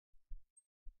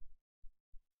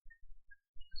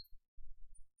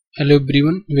Hello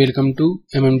everyone, welcome to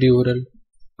MMD Oral.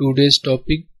 Today's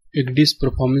topic ECDIS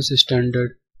Performance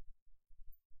Standard.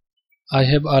 I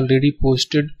have already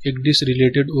posted ECDIS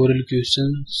related oral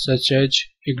questions such as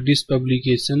ECDIS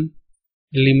publication,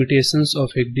 limitations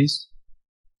of ECDIS,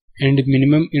 and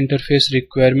minimum interface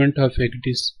requirement of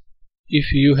ECDIS.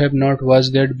 If you have not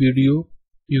watched that video,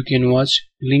 you can watch,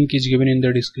 link is given in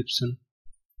the description.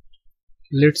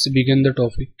 Let's begin the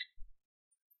topic.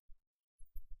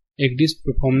 ECDIS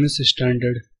Performance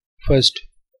Standard. First,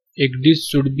 ECDIS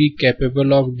should be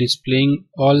capable of displaying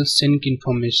all SENC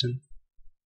information.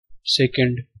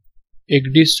 Second,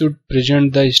 ECDIS should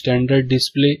present the standard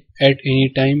display at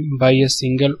any time by a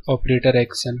single operator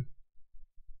action.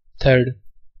 Third,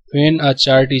 when a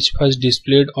chart is first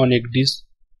displayed on ECDIS,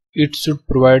 it should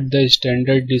provide the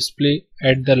standard display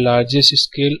at the largest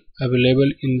scale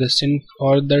available in the SENC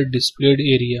for the displayed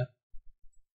area.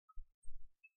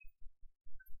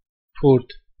 Fourth,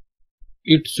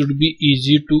 it should be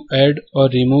easy to add or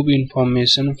remove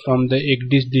information from the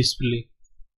ECDIS display.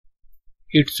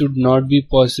 It should not be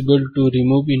possible to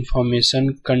remove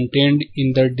information contained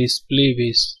in the display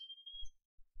views.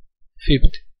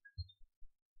 Fifth,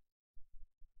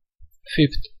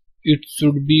 it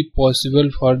should be possible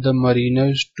for the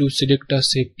mariners to select a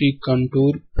safety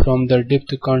contour from the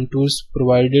depth contours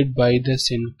provided by the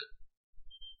SENC.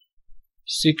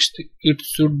 Sixth, it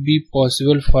should be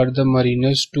possible for the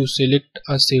mariners to select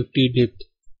a safety depth.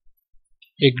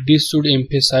 ECDIS should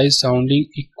emphasize sounding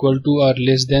equal to or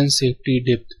less than safety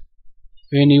depth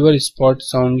whenever spot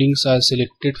soundings are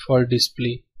selected for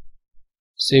display.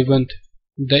 Seventh,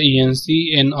 the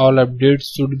ENC and all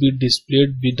updates should be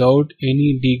displayed without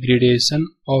any degradation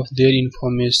of their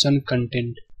information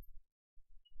content.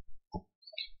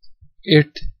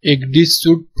 Eighth, ECDIS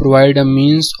should provide a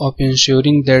means of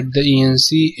ensuring that the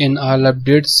ENC and all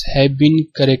updates have been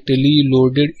correctly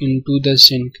loaded into the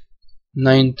SENC.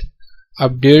 Ninth,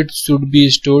 updates should be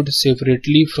stored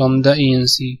separately from the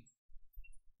ENC.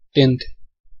 10th,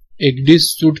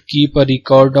 ECDIS should keep a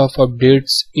record of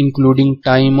updates including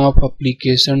time of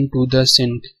application to the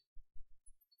SENC.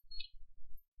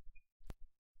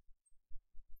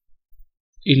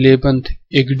 11th,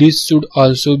 ECDIS should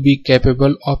also be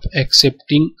capable of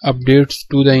accepting updates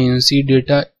to the ENC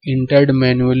data entered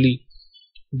manually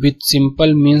with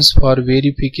simple means for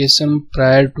verification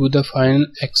prior to the final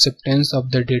acceptance of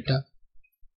the data.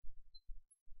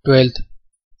 12th,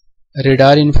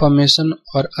 radar information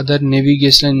or other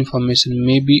navigational information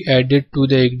may be added to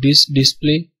the ECDIS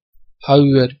display.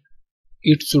 However,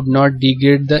 it should not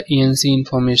degrade the ENC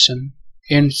information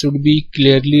and should be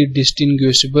clearly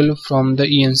distinguishable from the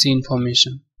ENC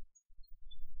information.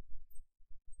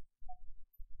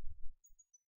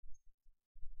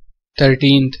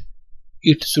 13th,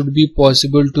 it should be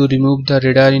possible to remove the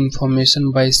radar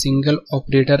information by single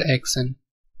operator action.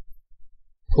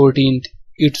 14th,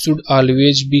 it should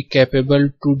always be capable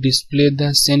to display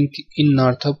the SENC in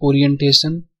north-up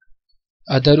orientation.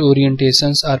 Other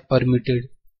orientations are permitted.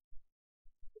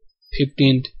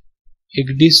 15th,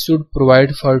 ECDIS should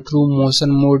provide for true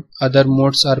motion mode, other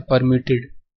modes are permitted.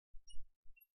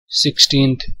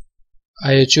 16th,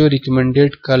 IHO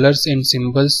recommended colors and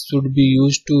symbols should be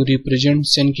used to represent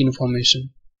SENC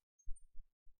information.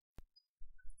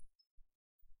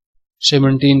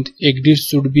 17th, ECDIS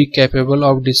should be capable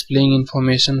of displaying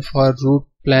information for route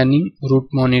planning, route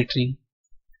monitoring.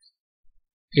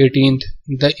 18th,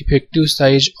 the effective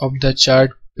size of the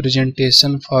chart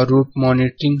presentation for route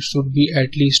monitoring should be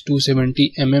at least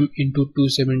 270 mm into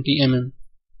 270 mm.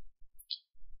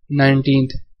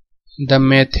 19th, the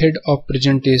method of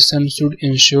presentation should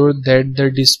ensure that the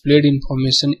displayed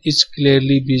information is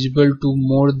clearly visible to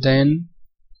more than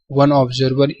one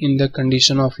observer in the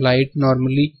condition of light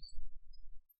normally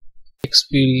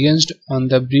experienced on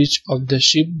the bridge of the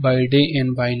ship by day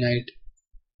and by night.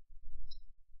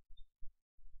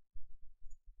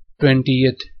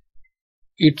 20th,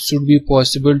 it should be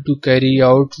possible to carry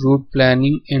out route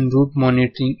planning and route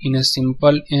monitoring in a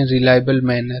simple and reliable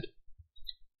manner.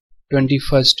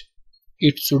 21st,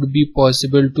 it should be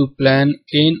possible to plan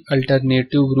an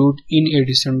alternative route in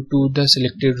addition to the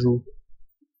selected route.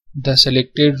 The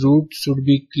selected route should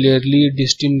be clearly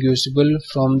distinguishable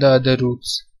from the other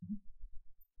routes.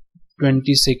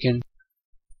 22nd,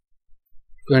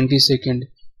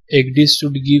 ECDIS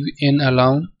should give an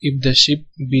alarm if the ship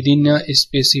within a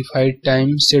specified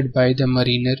time set by the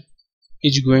mariner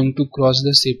is going to cross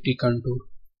the safety contour.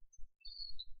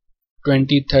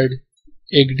 23rd,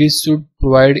 ECDIS should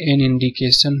provide an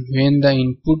indication when the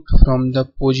input from the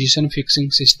position fixing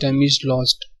system is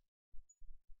lost.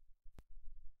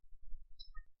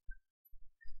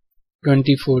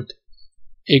 24th,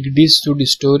 ECDIS should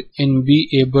store and be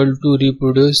able to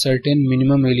reproduce certain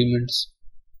minimum elements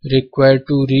required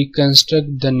to reconstruct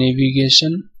the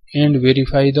navigation and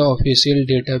verify the official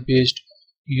database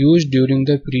used during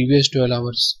the previous 12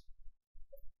 hours.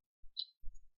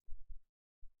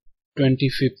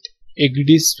 25th.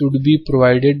 ECDIS should be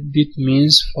provided with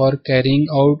means for carrying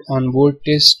out onboard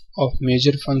tests of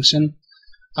major function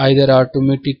either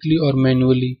automatically or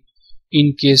manually.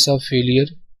 In case of failure,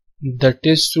 the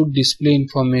test should display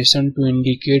information to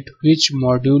indicate which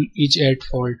module is at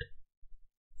fault.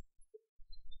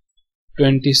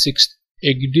 26th.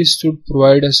 ECDIS should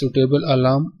provide a suitable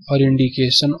alarm or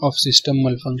indication of system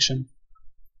malfunction.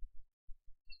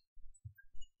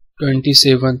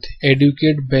 27th.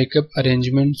 Adequate backup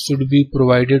arrangement should be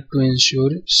provided to ensure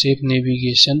safe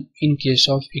navigation in case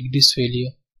of ECDIS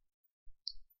failure.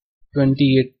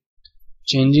 28th.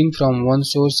 Changing from one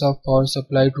source of power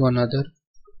supply to another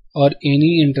or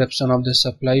any interruption of the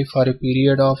supply for a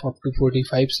period of up to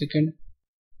 45 seconds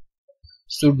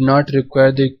should not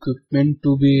require the equipment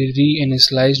to be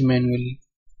re-initialized manually.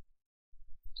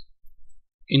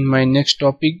 In my next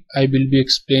topic, I will be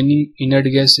explaining inert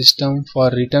gas system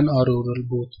for written or oral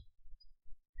both.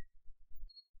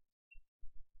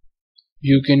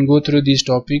 You can go through this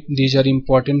topic. These are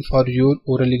important for your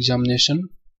oral examination.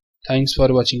 Thanks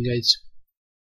for watching, guys.